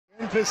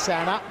for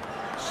Sana.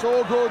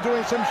 Sorgraw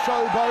doing some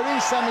showboating.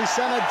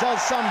 Samy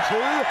does some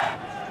too.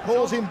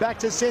 Calls him back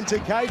to centre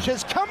cage.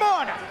 Says, come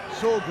on!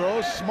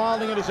 Sorgraw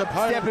smiling at his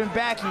opponent. Stepping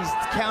back, he's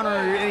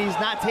countering, and he's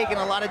not taking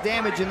a lot of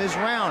damage in this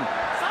round.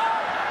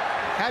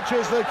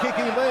 Catches the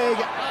kicky leg.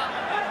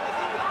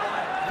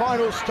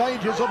 Final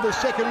stages of the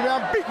second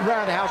round. Big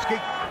roundhouse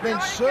kick. Men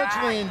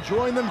certainly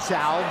enjoying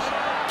themselves.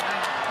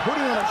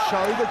 Putting on a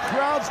show. The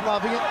crowd's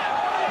loving it.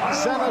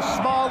 Sana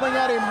smiling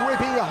at him,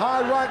 whipping a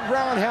high right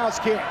roundhouse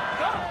kick.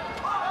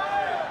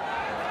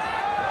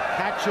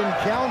 Catch and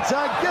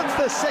counter. Gets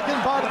the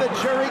second bite of the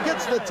cherry.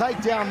 Gets the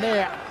takedown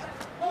there.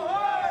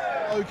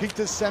 Low kick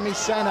to Samy.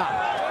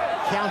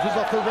 Counters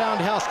off the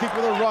roundhouse kick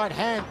with a right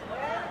hand.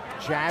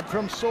 Jab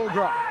from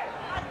Sorgraw.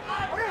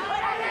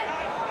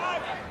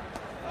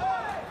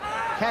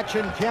 Catch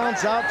and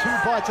counter. 2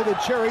 bites of the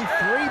cherry. 3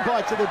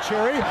 bites of the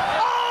cherry.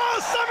 Oh,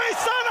 Samy!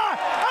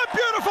 A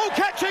beautiful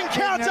catch and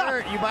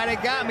counter. You might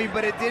have got me,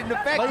 but it didn't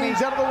affect me.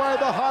 Leans out of the way of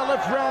the high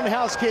left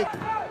roundhouse kick.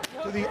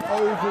 To the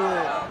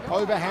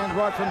overhand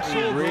right from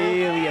Sorgraw.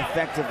 Really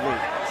effectively.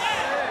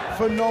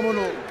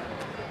 Phenomenal.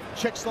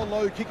 Checks the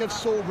low kick of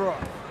Sorgraw.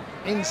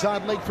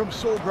 Inside leg from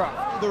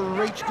Sorgraw. The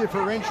reach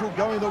differential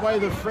going the way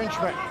of the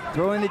Frenchman.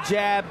 Throwing the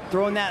jab,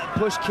 throwing that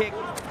push kick.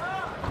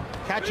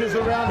 Catches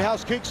the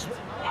roundhouse kicks.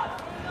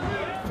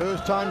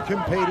 First time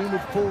competing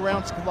with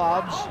 4-ounce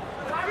gloves.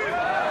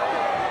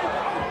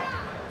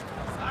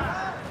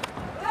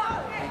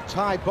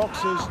 Thai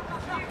boxers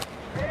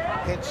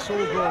get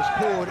Sorgraw's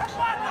cord.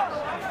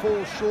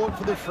 Fall short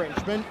for the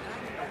Frenchman.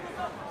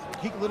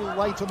 Kick a little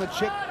late on the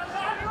check.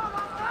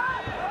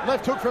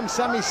 Left hook from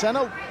Samy.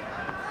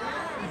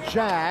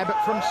 Jab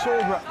from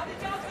Sorgraw.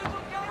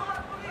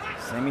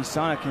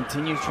 Samy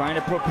continues trying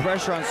to put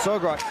pressure on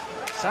Sorgraw.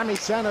 Samy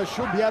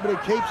should be able to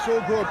keep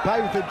Sorgraw at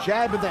bay with a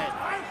jab of that.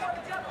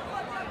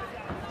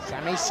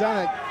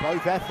 Samy,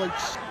 both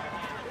athletes.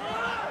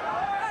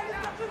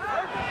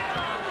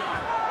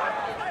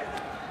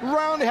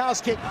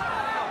 Roundhouse kick.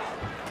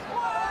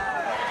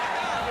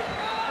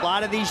 A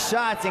lot of these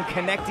shots and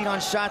connecting on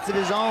shots of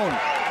his own.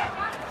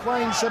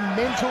 Playing some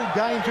mental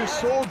game to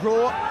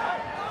Sorgraw.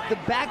 The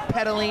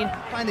backpedaling,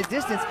 find the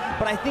distance,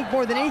 but I think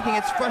more than anything,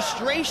 it's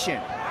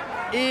frustration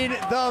in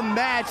the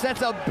match.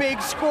 That's a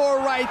big score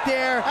right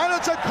there. And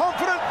it's a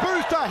confident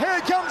booster. Here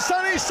comes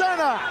Samy.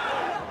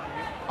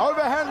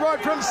 Overhand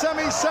right from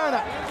Samy.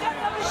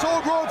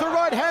 Sorgraw with the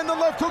right hand, the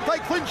left hook, they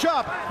clinch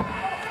up.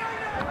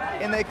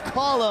 In the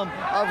column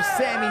of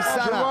Samy.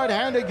 The right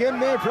hand again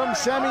there from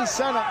Samy.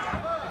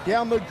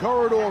 Down the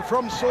corridor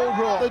from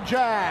Sorgraw. The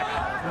jab.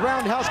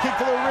 Roundhouse kick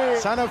to the rear.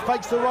 Sana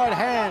fakes the right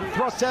hand.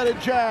 Thrusts out a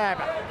jab.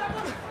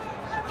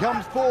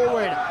 Comes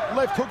forward.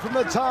 Left hook from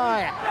the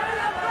Thai.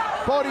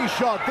 Body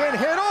shot. Then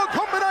head on.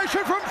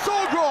 Combination from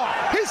Sorgraw.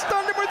 He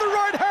stunned him with the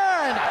right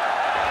hand.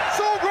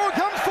 Sorgraw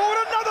comes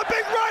forward. Another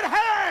big right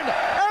hand.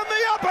 And the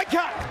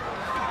uppercut.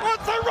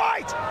 What's the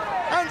right?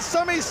 And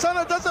Samy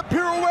does a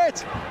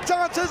pirouette.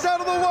 Dances out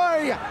of the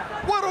way.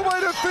 What a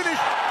way to finish.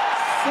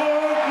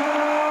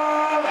 Sorgraw!